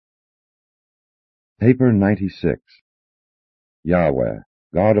Paper 96. Yahweh,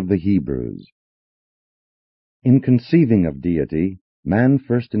 God of the Hebrews. In conceiving of deity, man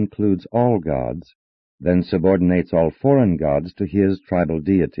first includes all gods, then subordinates all foreign gods to his tribal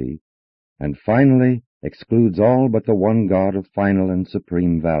deity, and finally excludes all but the one God of final and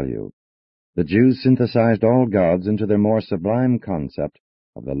supreme value. The Jews synthesized all gods into their more sublime concept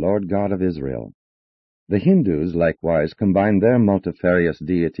of the Lord God of Israel. The Hindus likewise combined their multifarious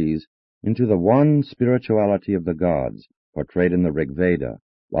deities into the one spirituality of the gods portrayed in the Rig Veda,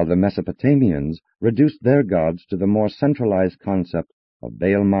 while the Mesopotamians reduced their gods to the more centralized concept of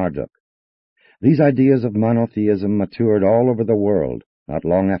Baal Marduk. These ideas of monotheism matured all over the world not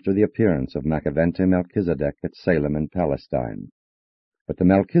long after the appearance of Macavente Melchizedek at Salem in Palestine. But the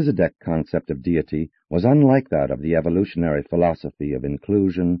Melchizedek concept of deity was unlike that of the evolutionary philosophy of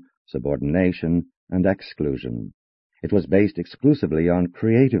inclusion, subordination, and exclusion. It was based exclusively on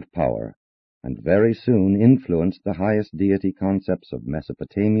creative power, and very soon influenced the highest deity concepts of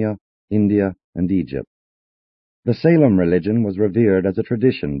Mesopotamia, India, and Egypt. The Salem religion was revered as a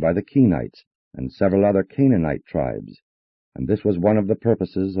tradition by the Kenites and several other Canaanite tribes, and this was one of the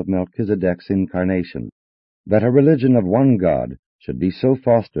purposes of Melchizedek's incarnation, that a religion of one God should be so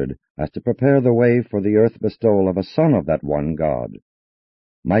fostered as to prepare the way for the earth bestowal of a son of that one God.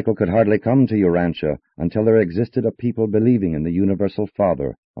 Michael could hardly come to Urantia until there existed a people believing in the universal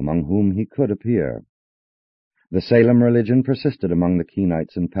Father, among whom he could appear. The Salem religion persisted among the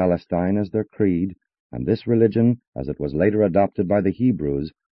Kenites in Palestine as their creed, and this religion, as it was later adopted by the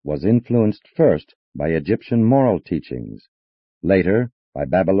Hebrews, was influenced first by Egyptian moral teachings, later by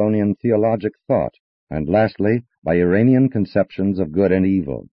Babylonian theologic thought, and lastly by Iranian conceptions of good and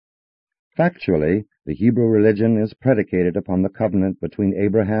evil. Factually, the Hebrew religion is predicated upon the covenant between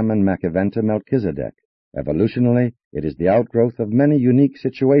Abraham and Macavente Melchizedek. Evolutionally, it is the outgrowth of many unique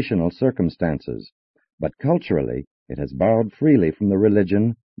situational circumstances, but culturally it has borrowed freely from the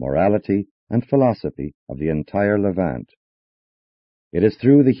religion, morality, and philosophy of the entire Levant. It is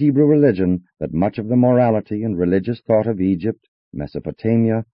through the Hebrew religion that much of the morality and religious thought of Egypt,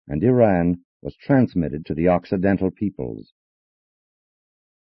 Mesopotamia, and Iran was transmitted to the Occidental peoples.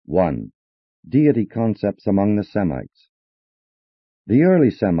 1. Deity concepts among the Semites. The early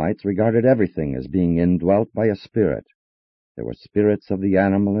Semites regarded everything as being indwelt by a spirit. There were spirits of the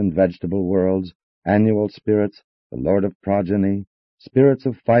animal and vegetable worlds, annual spirits, the Lord of progeny, spirits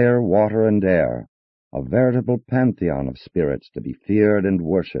of fire, water, and air, a veritable pantheon of spirits to be feared and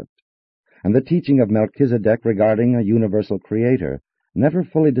worshipped. And the teaching of Melchizedek regarding a universal creator never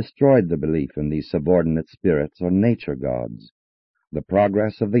fully destroyed the belief in these subordinate spirits or nature gods. The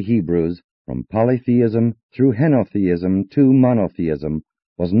progress of the Hebrews from polytheism through henotheism to monotheism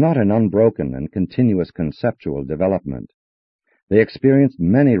was not an unbroken and continuous conceptual development. They experienced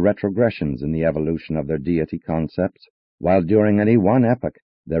many retrogressions in the evolution of their deity concepts, while during any one epoch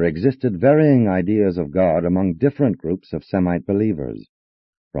there existed varying ideas of God among different groups of Semite believers.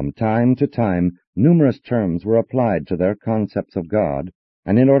 From time to time, numerous terms were applied to their concepts of God,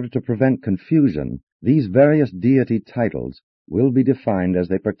 and in order to prevent confusion, these various deity titles will be defined as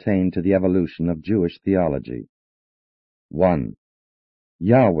they pertain to the evolution of Jewish theology. 1.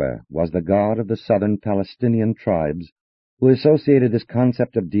 Yahweh was the God of the southern Palestinian tribes, who associated this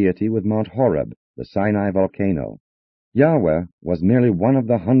concept of deity with Mount Horeb, the Sinai volcano. Yahweh was merely one of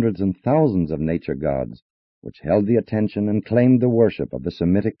the hundreds and thousands of nature gods which held the attention and claimed the worship of the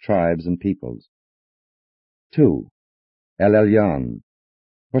Semitic tribes and peoples. 2. El Elyon.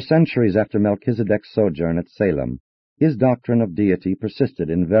 For centuries after Melchizedek's sojourn at Salem, his doctrine of deity persisted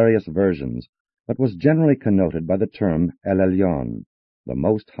in various versions, but was generally connoted by the term El Elyon, the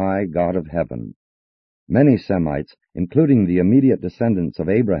Most High God of Heaven. Many Semites, including the immediate descendants of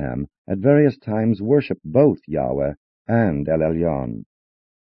Abraham, at various times worshipped both Yahweh and El Elyon.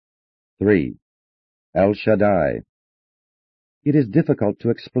 3. El Shaddai. It is difficult to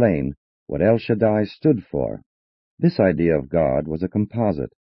explain what El Shaddai stood for. This idea of God was a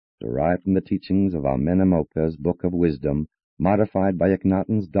composite, derived from the teachings of Amenemopeh's Book of Wisdom, modified by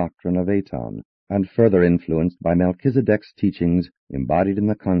Akhenaten's doctrine of Aton, and further influenced by Melchizedek's teachings embodied in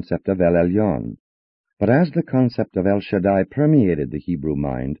the concept of El Elyon. But as the concept of El Shaddai permeated the Hebrew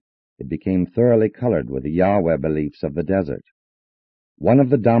mind, it became thoroughly colored with the Yahweh beliefs of the desert. One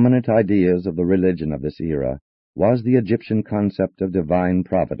of the dominant ideas of the religion of this era was the Egyptian concept of divine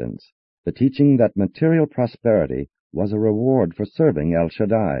providence, the teaching that material prosperity was a reward for serving El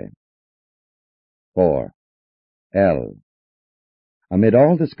Shaddai. 4. El. Amid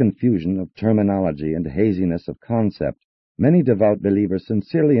all this confusion of terminology and haziness of concept, many devout believers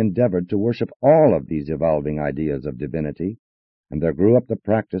sincerely endeavored to worship all of these evolving ideas of divinity, and there grew up the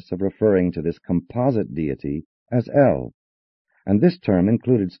practice of referring to this composite deity as El, and this term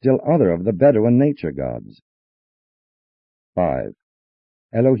included still other of the Bedouin nature gods. 5.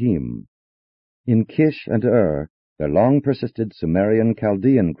 Elohim. In Kish and Ur, there long persisted Sumerian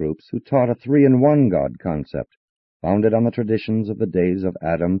Chaldean groups who taught a three-in-one God concept, founded on the traditions of the days of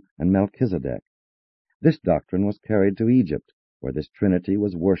Adam and Melchizedek. This doctrine was carried to Egypt, where this trinity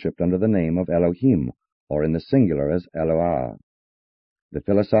was worshipped under the name of Elohim, or in the singular as Eloah. The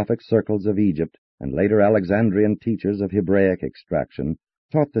philosophic circles of Egypt and later Alexandrian teachers of Hebraic extraction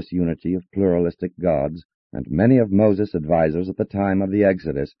taught this unity of pluralistic gods, and many of Moses' advisers at the time of the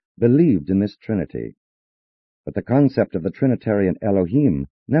Exodus believed in this trinity. But the concept of the Trinitarian Elohim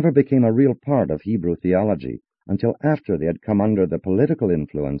never became a real part of Hebrew theology until after they had come under the political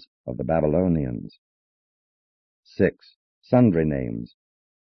influence of the Babylonians. 6. Sundry names.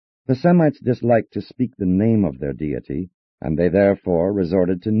 The Semites disliked to speak the name of their deity, and they therefore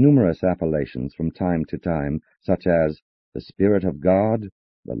resorted to numerous appellations from time to time, such as the Spirit of God,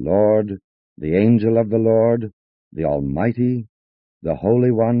 the Lord, the Angel of the Lord, the Almighty, the Holy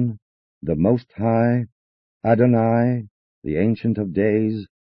One, the Most High, Adonai, the Ancient of Days,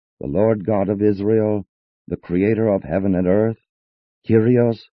 the Lord God of Israel, the Creator of heaven and earth,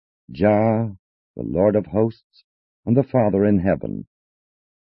 Kyrios, Jah, the Lord of hosts, and the Father in heaven.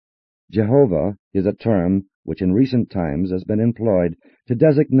 Jehovah is a term which in recent times has been employed to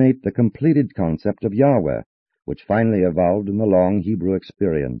designate the completed concept of Yahweh, which finally evolved in the long Hebrew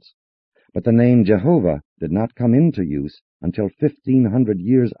experience. But the name Jehovah did not come into use until 1,500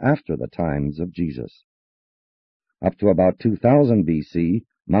 years after the times of Jesus. Up to about 2000 BC,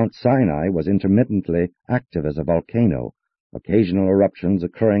 Mount Sinai was intermittently active as a volcano, occasional eruptions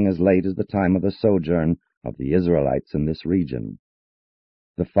occurring as late as the time of the sojourn of the Israelites in this region.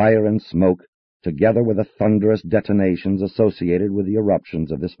 The fire and smoke, together with the thunderous detonations associated with the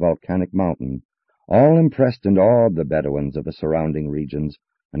eruptions of this volcanic mountain, all impressed and awed the Bedouins of the surrounding regions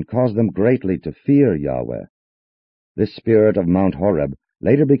and caused them greatly to fear Yahweh. This spirit of Mount Horeb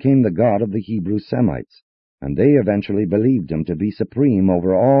later became the god of the Hebrew Semites, and they eventually believed him to be supreme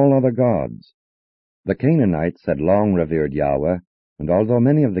over all other gods. The Canaanites had long revered Yahweh, and although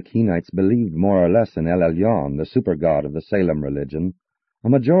many of the Kenites believed more or less in El Elyon, the super-god of the Salem religion, a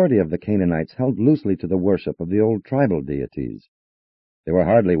majority of the Canaanites held loosely to the worship of the old tribal deities. They were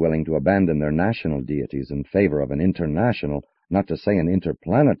hardly willing to abandon their national deities in favor of an international, not to say an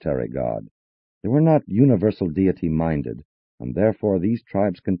interplanetary god. They were not universal deity-minded, and therefore these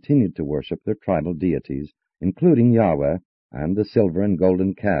tribes continued to worship their tribal deities, including Yahweh and the silver and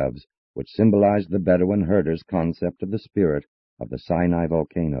golden calves, which symbolized the Bedouin herders' concept of the spirit of the Sinai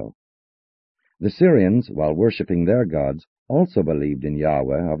volcano. The Syrians, while worshipping their gods, also believed in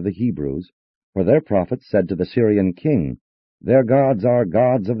Yahweh of the Hebrews, for their prophets said to the Syrian king, "Their gods are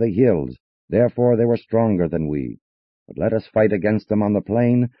gods of the hills, therefore they were stronger than we. But let us fight against them on the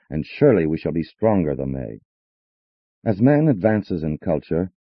plain, and surely we shall be stronger than they." As man advances in culture,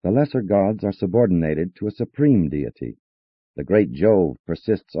 the lesser gods are subordinated to a supreme deity. The great Jove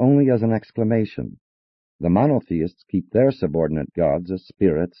persists only as an exclamation. The monotheists keep their subordinate gods as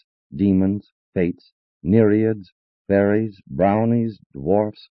spirits, demons, fates, nereids, fairies, brownies,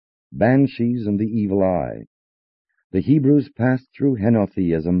 dwarfs, banshees, and the evil eye. The Hebrews passed through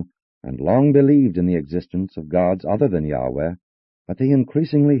henotheism and long believed in the existence of gods other than Yahweh, but they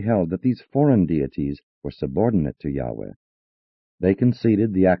increasingly held that these foreign deities were subordinate to Yahweh. They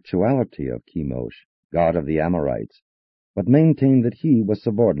conceded the actuality of Chemosh, god of the Amorites, but maintained that he was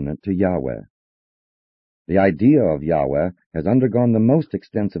subordinate to Yahweh. The idea of Yahweh has undergone the most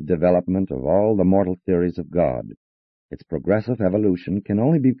extensive development of all the mortal theories of God. Its progressive evolution can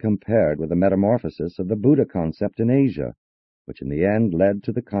only be compared with the metamorphosis of the Buddha concept in Asia, which in the end led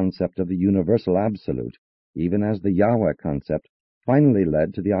to the concept of the universal absolute, even as the Yahweh concept finally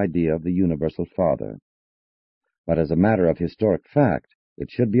led to the idea of the universal Father. But as a matter of historic fact, it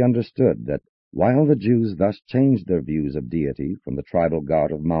should be understood that while the Jews thus changed their views of deity from the tribal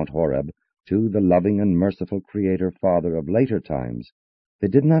god of Mount Horeb to the loving and merciful Creator Father of later times, they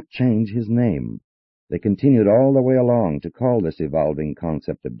did not change his name. They continued all the way along to call this evolving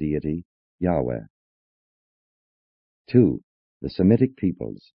concept of deity Yahweh. 2. The Semitic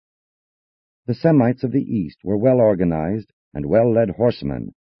peoples. The Semites of the East were well-organized and well-led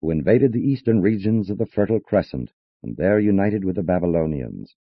horsemen who invaded the eastern regions of the Fertile Crescent and there united with the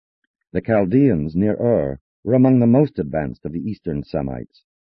Babylonians. The Chaldeans near Ur were among the most advanced of the eastern Semites.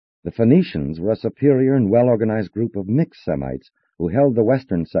 The Phoenicians were a superior and well-organized group of mixed Semites who held the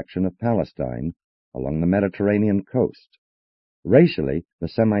western section of Palestine along the Mediterranean coast. Racially, the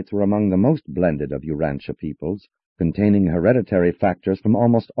Semites were among the most blended of Urantia peoples, containing hereditary factors from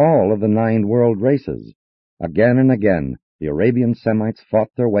almost all of the 9 world races. Again and again, the Arabian Semites fought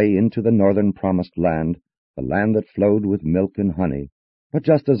their way into the northern promised land, the land that flowed with milk and honey, but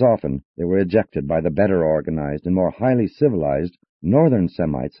just as often they were ejected by the better organized and more highly civilized northern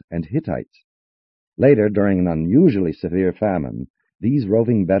Semites and Hittites. Later, during an unusually severe famine, these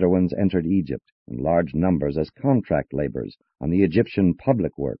roving Bedouins entered Egypt in large numbers as contract laborers on the Egyptian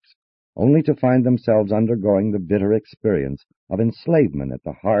public works, only to find themselves undergoing the bitter experience of enslavement at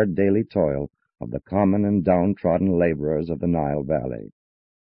the hard daily toil of the common and downtrodden laborers of the Nile Valley.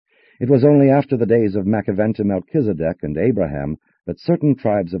 It was only after the days of Machaventa Melchizedek and Abraham that certain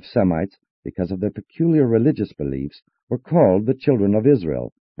tribes of Semites, because of their peculiar religious beliefs, were called the children of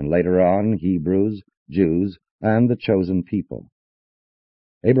Israel, and later on Hebrews, Jews, and the chosen people.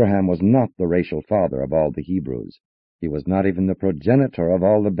 Abraham was not the racial father of all the Hebrews. He was not even the progenitor of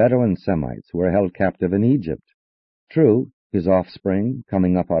all the Bedouin Semites who were held captive in Egypt. True, his offspring,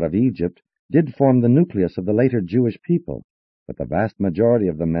 coming up out of Egypt, did form the nucleus of the later Jewish people, but the vast majority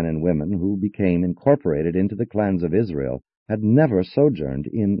of the men and women who became incorporated into the clans of Israel had never sojourned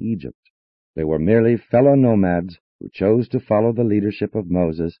in Egypt. They were merely fellow nomads who chose to follow the leadership of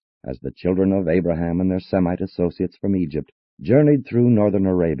Moses as the children of Abraham and their Semite associates from Egypt journeyed through northern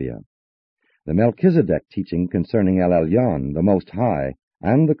Arabia. The Melchizedek teaching concerning El Elyon, the Most High,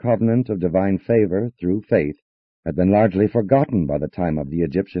 and the covenant of divine favor through faith had been largely forgotten by the time of the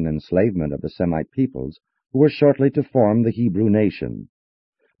Egyptian enslavement of the Semite peoples, who were shortly to form the Hebrew nation.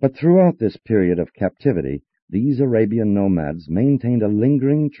 But throughout this period of captivity, these Arabian nomads maintained a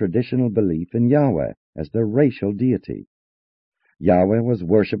lingering traditional belief in Yahweh as their racial deity. Yahweh was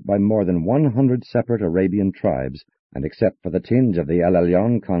worshipped by more than 100 separate Arabian tribes, and except for the tinge of the El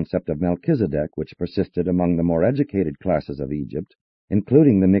Elyon concept of Melchizedek, which persisted among the more educated classes of Egypt,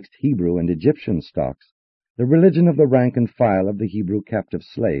 including the mixed Hebrew and Egyptian stocks, the religion of the rank and file of the Hebrew captive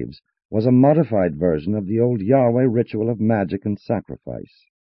slaves was a modified version of the old Yahweh ritual of magic and sacrifice.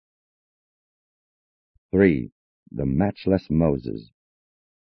 3. The Matchless Moses.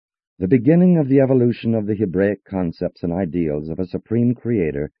 The beginning of the evolution of the Hebraic concepts and ideals of a supreme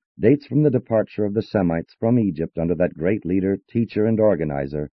creator dates from the departure of the Semites from Egypt under that great leader, teacher, and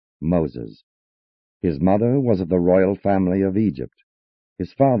organizer, Moses. His mother was of the royal family of Egypt.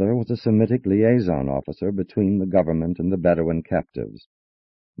 His father was a Semitic liaison officer between the government and the Bedouin captives.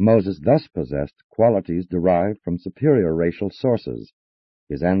 Moses thus possessed qualities derived from superior racial sources.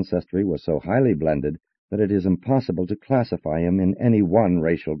 His ancestry was so highly blended that it is impossible to classify him in any one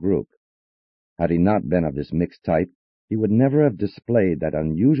racial group. Had he not been of this mixed type, he would never have displayed that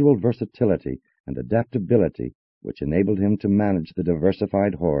unusual versatility and adaptability which enabled him to manage the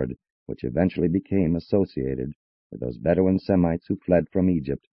diversified horde which eventually became associated with those Bedouin Semites who fled from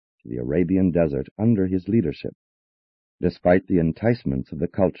Egypt to the Arabian desert under his leadership. Despite the enticements of the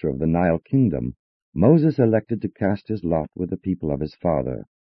culture of the Nile Kingdom, Moses elected to cast his lot with the people of his father.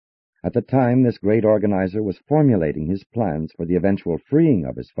 At the time this great organizer was formulating his plans for the eventual freeing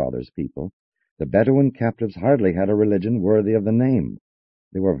of his father's people, the Bedouin captives hardly had a religion worthy of the name.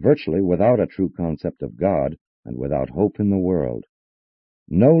 They were virtually without a true concept of God and without hope in the world.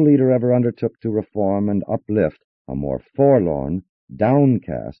 No leader ever undertook to reform and uplift a more forlorn,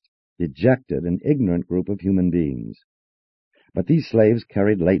 downcast, dejected, and ignorant group of human beings. But these slaves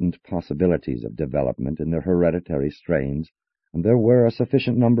carried latent possibilities of development in their hereditary strains, and there were a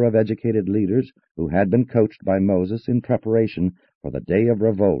sufficient number of educated leaders who had been coached by Moses in preparation for the day of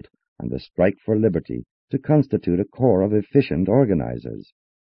revolt and the strike for liberty to constitute a corps of efficient organizers.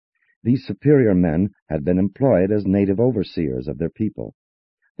 These superior men had been employed as native overseers of their people.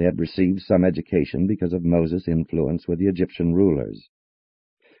 They had received some education because of Moses' influence with the Egyptian rulers.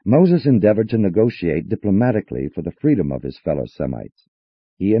 Moses endeavored to negotiate diplomatically for the freedom of his fellow Semites.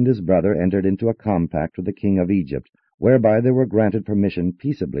 He and his brother entered into a compact with the king of Egypt, whereby they were granted permission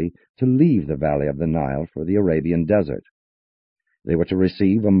peaceably to leave the valley of the Nile for the Arabian desert. They were to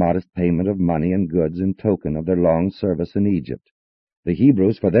receive a modest payment of money and goods in token of their long service in Egypt. The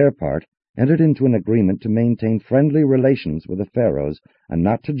Hebrews, for their part, entered into an agreement to maintain friendly relations with the pharaohs and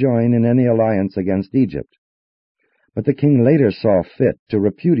not to join in any alliance against Egypt. But the king later saw fit to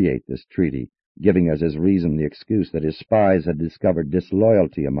repudiate this treaty, giving as his reason the excuse that his spies had discovered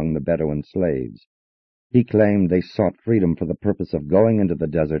disloyalty among the Bedouin slaves. He claimed they sought freedom for the purpose of going into the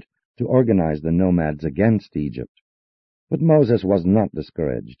desert to organize the nomads against Egypt. But Moses was not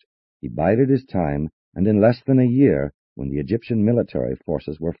discouraged. He bided his time, and in less than a year, when the Egyptian military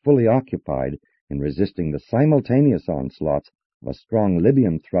forces were fully occupied in resisting the simultaneous onslaughts of a strong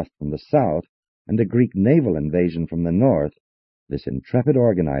Libyan thrust from the south and a Greek naval invasion from the north, this intrepid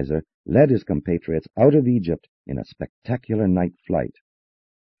organizer led his compatriots out of Egypt in a spectacular night flight.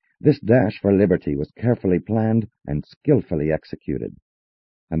 This dash for liberty was carefully planned and skillfully executed,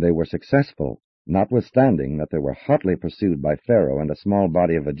 and they were successful, notwithstanding that they were hotly pursued by Pharaoh and a small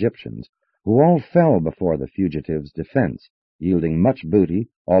body of Egyptians, who all fell before the fugitives' defense, yielding much booty,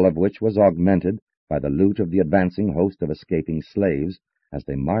 all of which was augmented by the loot of the advancing host of escaping slaves as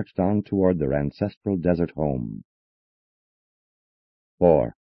they marched on toward their ancestral desert home.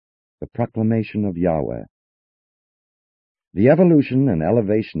 4. The Proclamation of Yahweh. The evolution and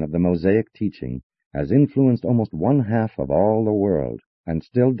elevation of the Mosaic teaching has influenced almost one-half of all the world, and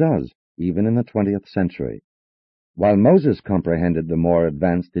still does, even in the 20th century. While Moses comprehended the more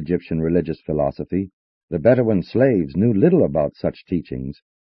advanced Egyptian religious philosophy, the Bedouin slaves knew little about such teachings,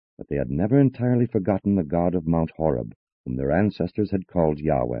 but they had never entirely forgotten the God of Mount Horeb, whom their ancestors had called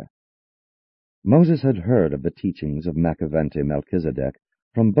Yahweh. Moses had heard of the teachings of Machavente Melchizedek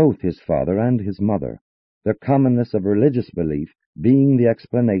from both his father and his mother, their commonness of religious belief being the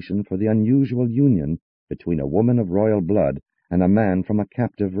explanation for the unusual union between a woman of royal blood and a man from a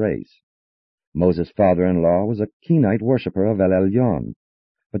captive race. Moses' father-in-law was a Kenite worshipper of El Elyon,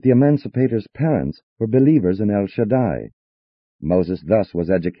 but the emancipator's parents were believers in El Shaddai. Moses thus was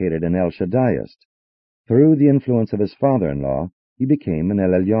educated an El Shaddaiist. Through the influence of his father-in-law, he became an El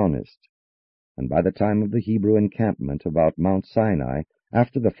Elyonist. And by the time of the Hebrew encampment about Mount Sinai,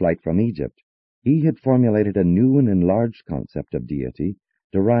 after the flight from Egypt, he had formulated a new and enlarged concept of deity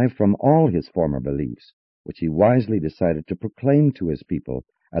derived from all his former beliefs, which he wisely decided to proclaim to his people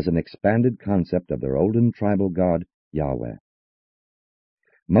as an expanded concept of their olden tribal god, Yahweh.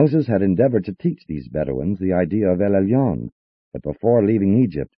 Moses had endeavored to teach these Bedouins the idea of El Elyon, but before leaving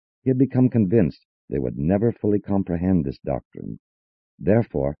Egypt, he had become convinced they would never fully comprehend this doctrine.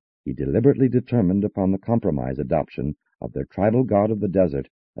 Therefore, he deliberately determined upon the compromise adoption of their tribal god of the desert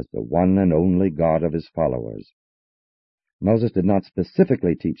as the one and only God of his followers. Moses did not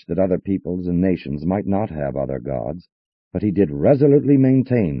specifically teach that other peoples and nations might not have other gods, but he did resolutely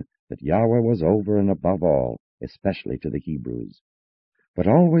maintain that Yahweh was over and above all, especially to the Hebrews. But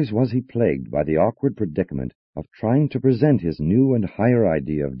always was he plagued by the awkward predicament of trying to present his new and higher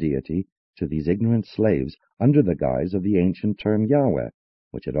idea of deity to these ignorant slaves under the guise of the ancient term Yahweh,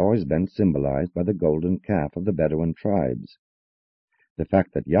 which had always been symbolized by the golden calf of the Bedouin tribes. The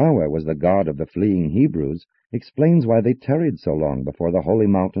fact that Yahweh was the God of the fleeing Hebrews explains why they tarried so long before the holy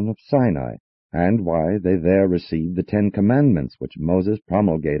mountain of Sinai, and why they there received the 10 Commandments which Moses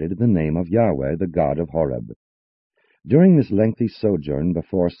promulgated in the name of Yahweh, the God of Horeb. During this lengthy sojourn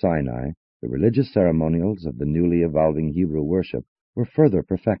before Sinai, the religious ceremonials of the newly evolving Hebrew worship were further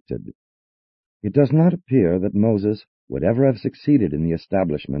perfected. It does not appear that Moses would ever have succeeded in the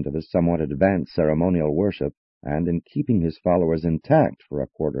establishment of his somewhat advanced ceremonial worship and in keeping his followers intact for a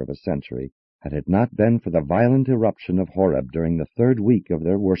quarter of a century, had it not been for the violent eruption of Horeb during the 3rd week of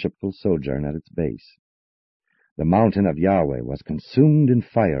their worshipful sojourn at its base. The mountain of Yahweh was consumed in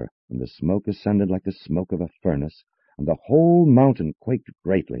fire, and the smoke ascended like the smoke of a furnace, and the whole mountain quaked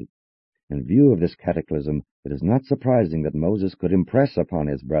greatly. In view of this cataclysm, it is not surprising that Moses could impress upon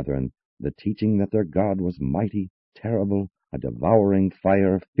his brethren the teaching that their God was mighty, terrible, a devouring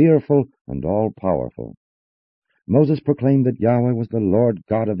fire, fearful, and all-powerful. Moses proclaimed that Yahweh was the Lord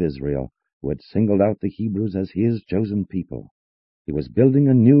God of Israel, who had singled out the Hebrews as his chosen people. He was building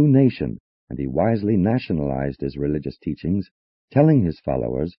a new nation, and he wisely nationalized his religious teachings, telling his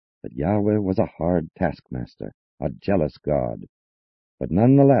followers that Yahweh was a hard taskmaster, a jealous God. But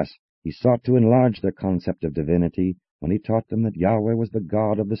nonetheless, he sought to enlarge their concept of divinity when he taught them that Yahweh was the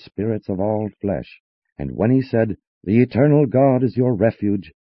God of the spirits of all flesh, and when he said, "The eternal God is your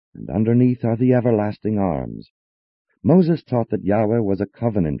refuge, and underneath are the everlasting arms." Moses taught that Yahweh was a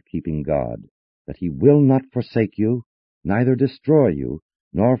covenant-keeping God, that he will not forsake you, neither destroy you,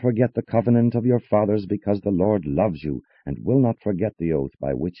 nor forget the covenant of your fathers, because the Lord loves you, and will not forget the oath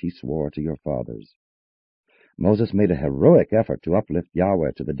by which he swore to your fathers. Moses made a heroic effort to uplift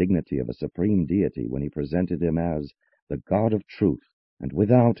Yahweh to the dignity of a supreme deity when he presented him as the God of truth, and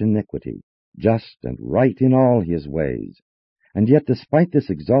without iniquity, just and right in all his ways. And yet, despite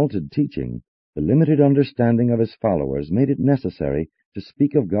this exalted teaching, the limited understanding of his followers made it necessary to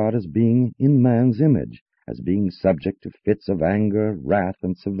speak of God as being in man's image, as being subject to fits of anger, wrath,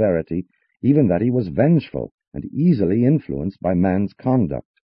 and severity, even that he was vengeful and easily influenced by man's conduct.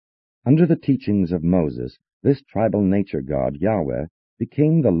 Under the teachings of Moses, this tribal nature God, Yahweh,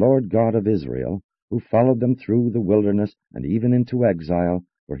 became the Lord God of Israel, who followed them through the wilderness and even into exile,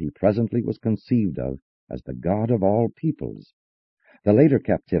 where he presently was conceived of as the God of all peoples. The later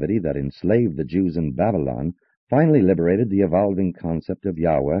captivity that enslaved the Jews in Babylon finally liberated the evolving concept of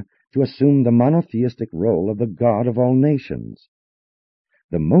Yahweh to assume the monotheistic role of the God of all nations.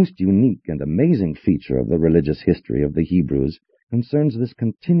 The most unique and amazing feature of the religious history of the Hebrews concerns this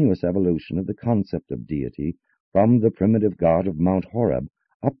continuous evolution of the concept of deity from the primitive God of Mount Horeb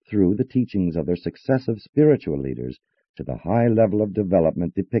up through the teachings of their successive spiritual leaders to the high level of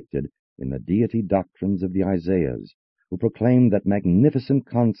development depicted in the deity doctrines of the Isaiahs, who proclaimed that magnificent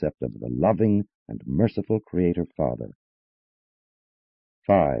concept of the loving and merciful Creator Father.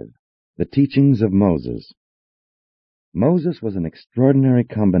 5. The teachings of Moses. Moses was an extraordinary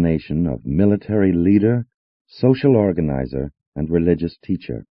combination of military leader, social organizer, and religious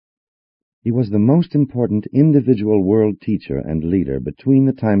teacher. He was the most important individual world teacher and leader between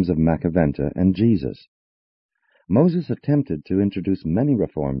the times of Macaventa and Jesus. Moses attempted to introduce many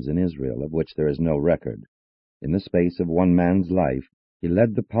reforms in Israel of which there is no record. In the space of one man's life, he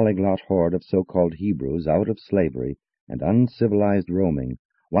led the polyglot horde of so-called Hebrews out of slavery and uncivilized roaming,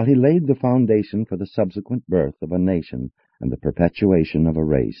 while he laid the foundation for the subsequent birth of a nation and the perpetuation of a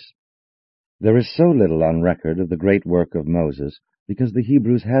race. There is so little on record of the great work of Moses because the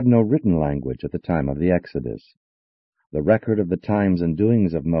Hebrews had no written language at the time of the Exodus. The record of the times and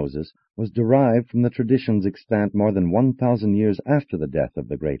doings of Moses was derived from the traditions extant more than 1,000 years after the death of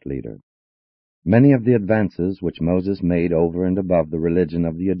the great leader. Many of the advances which Moses made over and above the religion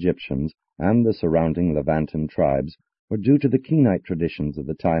of the Egyptians and the surrounding Levantan tribes were due to the Kenite traditions of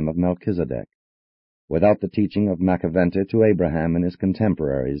the time of Melchizedek. Without the teaching of Macaventa to Abraham and his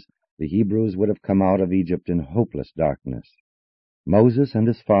contemporaries, the Hebrews would have come out of Egypt in hopeless darkness. Moses and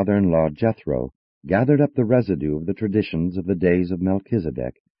his father-in-law Jethro gathered up the residue of the traditions of the days of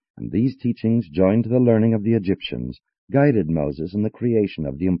Melchizedek, and these teachings, joined to the learning of the Egyptians, guided Moses in the creation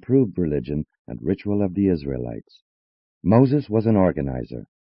of the improved religion and ritual of the Israelites. Moses was an organizer.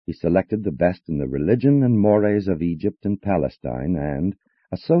 He selected the best in the religion and mores of Egypt and Palestine and,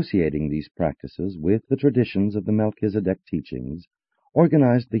 associating these practices with the traditions of the Melchizedek teachings,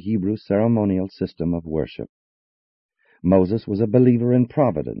 organized the Hebrew ceremonial system of worship. Moses was a believer in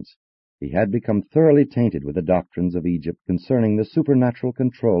providence. He had become thoroughly tainted with the doctrines of Egypt concerning the supernatural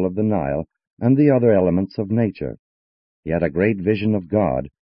control of the Nile and the other elements of nature. He had a great vision of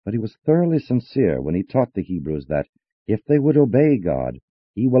God, but he was thoroughly sincere when he taught the Hebrews that, if they would obey God,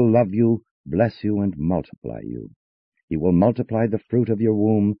 He will love you, bless you, and multiply you. He will multiply the fruit of your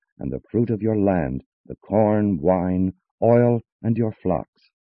womb and the fruit of your land, the corn, wine, oil, and your flocks.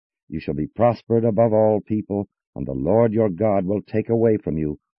 You shall be prospered above all people, and the Lord your God will take away from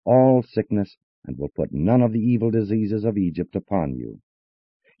you all sickness, and will put none of the evil diseases of Egypt upon you.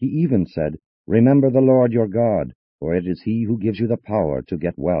 He even said, Remember the Lord your God, for it is He who gives you the power to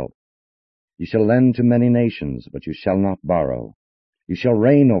get wealth. You shall lend to many nations, but you shall not borrow. You shall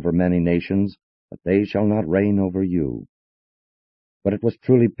reign over many nations, but they shall not reign over you. But it was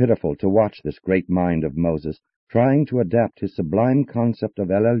truly pitiful to watch this great mind of Moses trying to adapt his sublime concept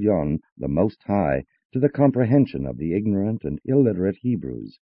of El Elyon, the Most High, to the comprehension of the ignorant and illiterate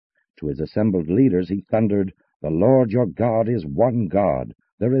Hebrews. To his assembled leaders he thundered, The Lord your God is one God,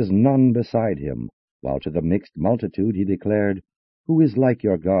 there is none beside him, while to the mixed multitude he declared, Who is like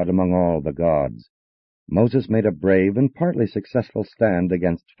your God among all the gods? Moses made a brave and partly successful stand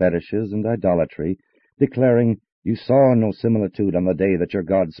against fetishes and idolatry, declaring, You saw no similitude on the day that your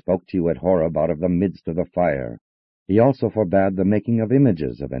God spoke to you at Horeb out of the midst of the fire. He also forbade the making of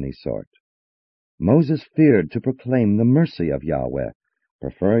images of any sort. Moses feared to proclaim the mercy of Yahweh,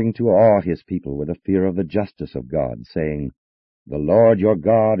 preferring to awe his people with a fear of the justice of God, saying, The Lord your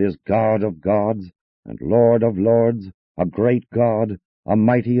God is God of gods, and Lord of lords, a great God, a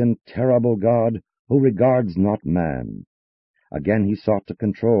mighty and terrible God, who regards not man. Again he sought to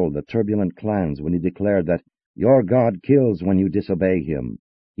control the turbulent clans when he declared that your God kills when you disobey him.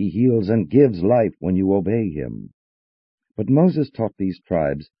 He heals and gives life when you obey him. But Moses taught these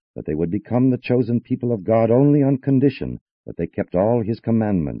tribes that they would become the chosen people of God only on condition that they kept all his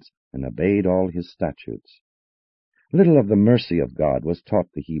commandments and obeyed all his statutes. Little of the mercy of God was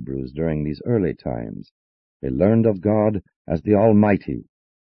taught the Hebrews during these early times. They learned of God as the Almighty.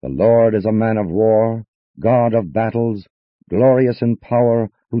 The Lord is a man of war, God of battles, glorious in power,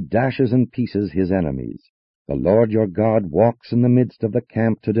 who dashes in pieces his enemies. The Lord your God walks in the midst of the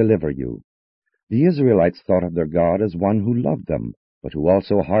camp to deliver you. The Israelites thought of their God as one who loved them, but who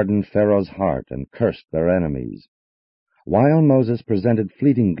also hardened Pharaoh's heart and cursed their enemies. While Moses presented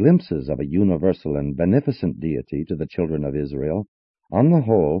fleeting glimpses of a universal and beneficent deity to the children of Israel, on the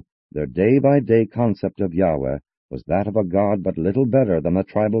whole, their day-by-day concept of Yahweh was that of a God but little better than the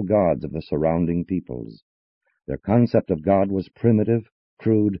tribal gods of the surrounding peoples. Their concept of God was primitive,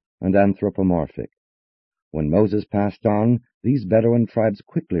 crude, and anthropomorphic. When Moses passed on, these Bedouin tribes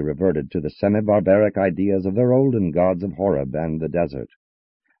quickly reverted to the semi-barbaric ideas of their olden gods of Horeb and the desert.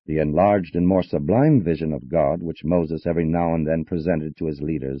 The enlarged and more sublime vision of God, which Moses every now and then presented to his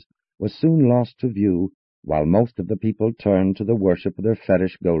leaders, was soon lost to view, while most of the people turned to the worship of their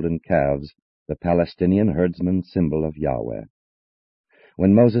fetish golden calves, the Palestinian herdsman symbol of Yahweh.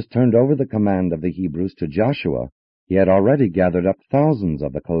 When Moses turned over the command of the Hebrews to Joshua, he had already gathered up thousands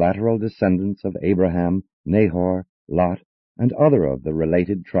of the collateral descendants of Abraham, Nahor, Lot, and other of the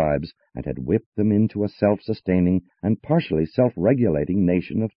related tribes, and had whipped them into a self-sustaining and partially self-regulating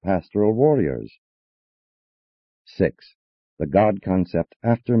nation of pastoral warriors. 6. The God concept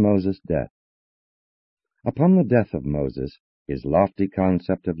after Moses' death. Upon the death of Moses, his lofty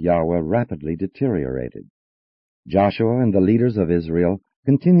concept of Yahweh rapidly deteriorated. Joshua and the leaders of Israel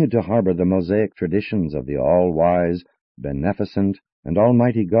continued to harbor the Mosaic traditions of the all-wise, beneficent, and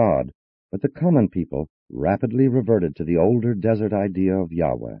almighty God, but the common people rapidly reverted to the older desert idea of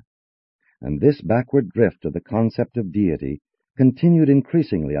Yahweh. And this backward drift of the concept of deity continued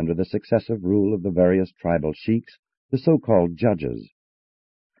increasingly under the successive rule of the various tribal sheiks, the so-called judges.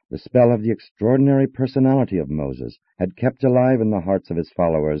 The spell of the extraordinary personality of Moses had kept alive in the hearts of his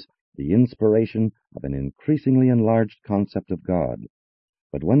followers the inspiration of an increasingly enlarged concept of God.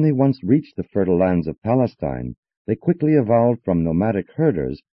 But when they once reached the fertile lands of Palestine, they quickly evolved from nomadic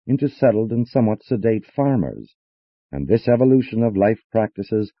herders into settled and somewhat sedate farmers. And this evolution of life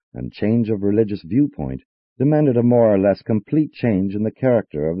practices and change of religious viewpoint demanded a more or less complete change in the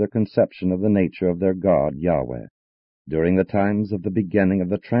character of their conception of the nature of their God, Yahweh. During the times of the beginning of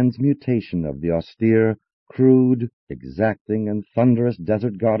the transmutation of the austere, crude, exacting, and thunderous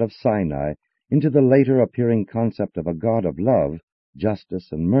desert god of Sinai into the later appearing concept of a God of love, justice,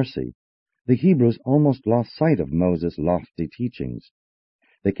 and mercy, the Hebrews almost lost sight of Moses' lofty teachings.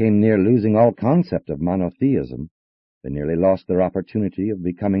 They came near losing all concept of monotheism. They nearly lost their opportunity of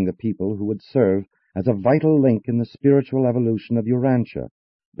becoming the people who would serve as a vital link in the spiritual evolution of Urantia,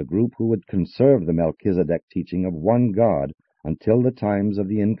 the group who would conserve the Melchizedek teaching of one God until the times of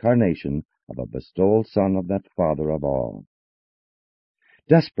the incarnation of a bestowal son of that Father of all.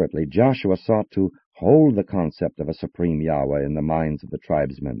 Desperately, Joshua sought to hold the concept of a supreme Yahweh in the minds of the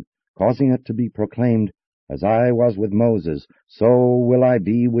tribesmen, causing it to be proclaimed, "As I was with Moses, so will I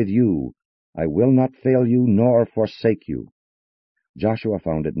be with you. I will not fail you nor forsake you." Joshua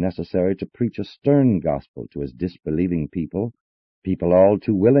found it necessary to preach a stern gospel to his disbelieving people all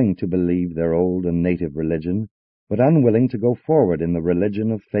too willing to believe their old and native religion, but unwilling to go forward in the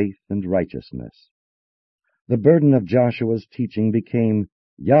religion of faith and righteousness. The burden of Joshua's teaching became,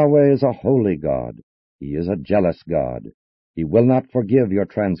 "Yahweh is a holy God. He is a jealous God. He will not forgive your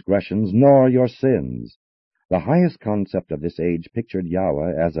transgressions nor your sins." The highest concept of this age pictured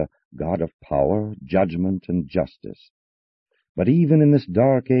Yahweh as a God of power, judgment, and justice. But even in this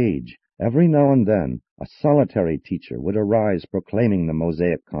dark age, every now and then, a solitary teacher would arise proclaiming the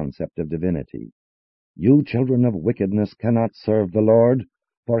Mosaic concept of divinity. "You children of wickedness cannot serve the Lord,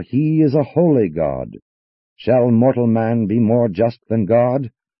 for he is a holy God. Shall mortal man be more just than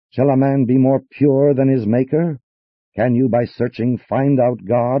God? Shall a man be more pure than his Maker? Can you by searching find out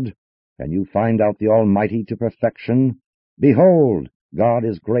God? Can you find out the Almighty to perfection? Behold, God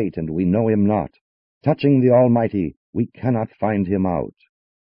is great, and we know him not. Touching the Almighty, we cannot find him out."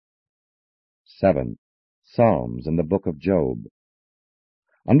 7. Psalms and the Book of Job.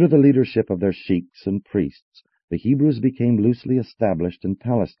 Under the leadership of their sheiks and priests, the Hebrews became loosely established in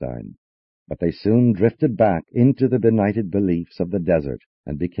Palestine, but they soon drifted back into the benighted beliefs of the desert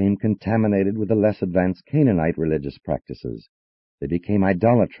and became contaminated with the less advanced Canaanite religious practices. They became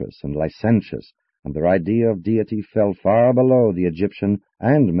idolatrous and licentious, and their idea of deity fell far below the Egyptian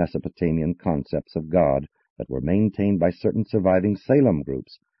and Mesopotamian concepts of God that were maintained by certain surviving Salem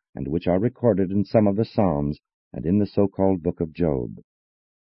groups, and which are recorded in some of the Psalms and in the so-called Book of Job.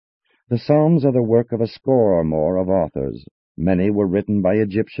 The Psalms are the work of a score or more of authors. Many were written by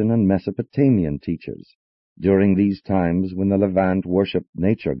Egyptian and Mesopotamian teachers. During these times, when the Levant worshipped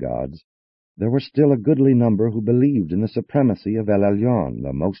nature gods, there were still a goodly number who believed in the supremacy of El Elyon,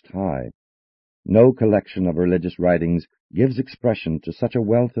 the Most High. No collection of religious writings gives expression to such a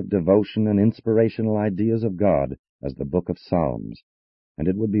wealth of devotion and inspirational ideas of God as the Book of Psalms, and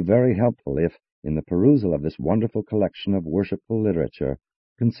it would be very helpful if, in the perusal of this wonderful collection of worshipful literature,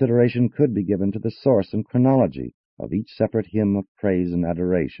 consideration could be given to the source and chronology of each separate hymn of praise and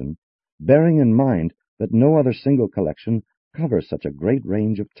adoration, bearing in mind that no other single collection covers such a great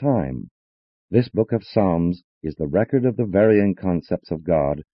range of time. This Book of Psalms is the record of the varying concepts of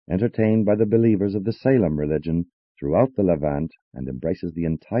God entertained by the believers of the Salem religion throughout the Levant and embraces the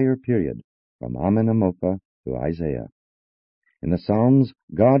entire period from Amenemopah to Isaiah. In the Psalms,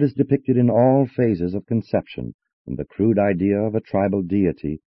 God is depicted in all phases of conception, from the crude idea of a tribal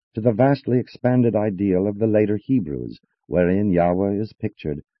deity to the vastly expanded ideal of the later Hebrews, wherein Yahweh is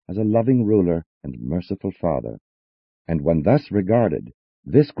pictured as a loving ruler and merciful Father. And when thus regarded,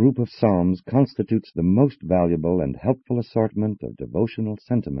 this group of Psalms constitutes the most valuable and helpful assortment of devotional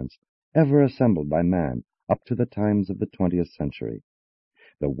sentiments ever assembled by man up to the times of the 20th century.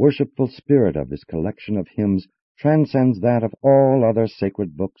 The worshipful spirit of this collection of hymns transcends that of all other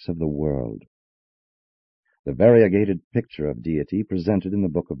sacred books of the world. The variegated picture of deity presented in the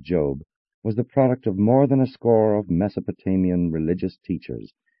book of Job was the product of more than a score of Mesopotamian religious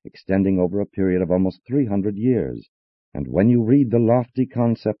teachers, extending over a period of almost 300 years. And when you read the lofty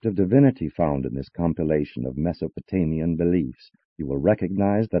concept of divinity found in this compilation of Mesopotamian beliefs, you will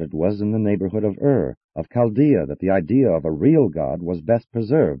recognize that it was in the neighborhood of Ur, of Chaldea, that the idea of a real God was best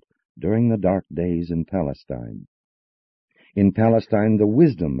preserved during the dark days in Palestine. In Palestine, the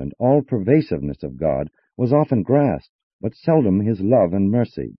wisdom and all-pervasiveness of God was often grasped, but seldom his love and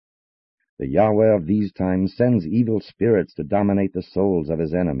mercy. The Yahweh of these times sends evil spirits to dominate the souls of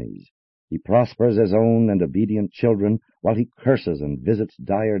his enemies. He prospers his own and obedient children, while he curses and visits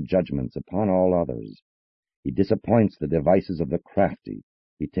dire judgments upon all others. He disappoints the devices of the crafty.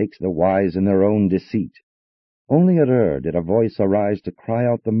 He takes the wise in their own deceit. Only at Ur did a voice arise to cry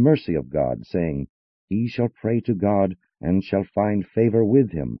out the mercy of God, saying, He shall pray to God, and shall find favor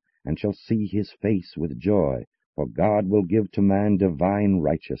with him, and shall see his face with joy, for God will give to man divine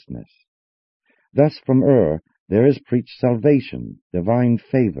righteousness. Thus from Ur there is preached salvation, divine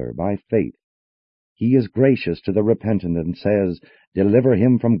favor by faith. He is gracious to the repentant and says, Deliver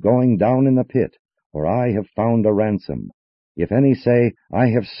him from going down in the pit, for I have found a ransom. If any say, I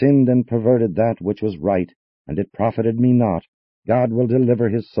have sinned and perverted that which was right, and it profited me not, God will deliver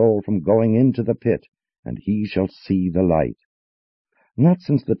his soul from going into the pit, and he shall see the light. Not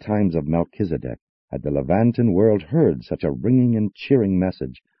since the times of Melchizedek had the Levantan world heard such a ringing and cheering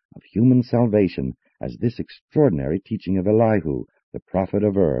message of human salvation as this extraordinary teaching of Elihu, the prophet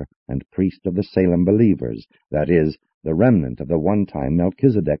of Ur and priest of the Salem believers, that is, the remnant of the one-time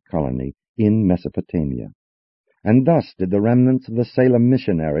Melchizedek colony in Mesopotamia. And thus did the remnants of the Salem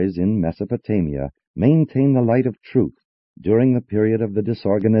missionaries in Mesopotamia maintain the light of truth during the period of the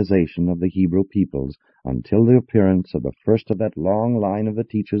disorganization of the Hebrew peoples until the appearance of the first of that long line of the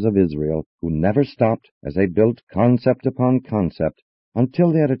teachers of Israel, who never stopped as they built concept upon concept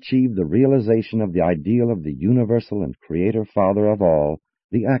until they had achieved the realization of the ideal of the universal and creator Father of all,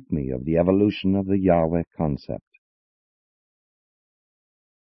 the acme of the evolution of the Yahweh concept.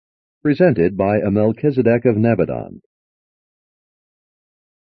 Presented by a Melchizedek of Nebadon.